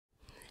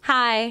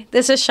Hi,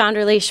 this is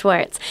Chandralee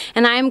Schwartz,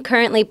 and I am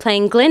currently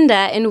playing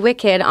Glinda in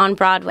Wicked on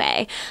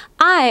Broadway.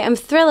 I am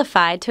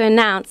thrillified to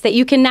announce that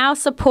you can now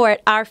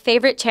support our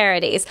favorite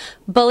charities,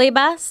 Bully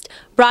Bust,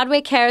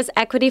 Broadway Cares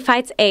Equity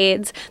Fights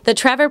AIDS, the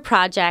Trevor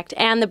Project,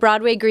 and the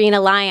Broadway Green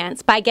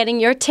Alliance by getting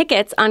your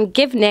tickets on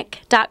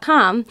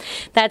givenick.com.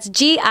 That's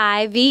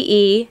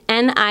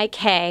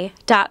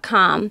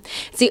GIVENIK.com.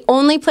 It's the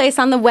only place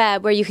on the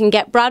web where you can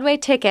get Broadway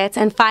tickets,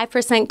 and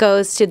 5%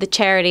 goes to the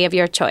charity of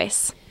your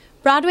choice.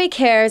 Broadway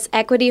Cares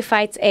Equity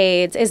Fights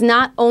AIDS is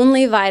not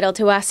only vital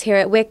to us here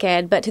at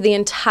Wicked, but to the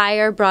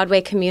entire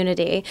Broadway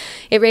community.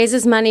 It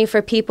raises money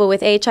for people with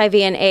HIV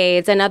and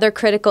AIDS and other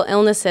critical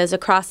illnesses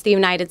across the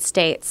United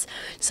States.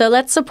 So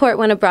let's support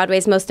one of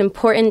Broadway's most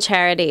important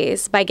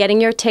charities by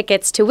getting your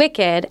tickets to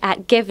Wicked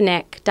at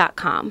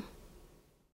givenick.com.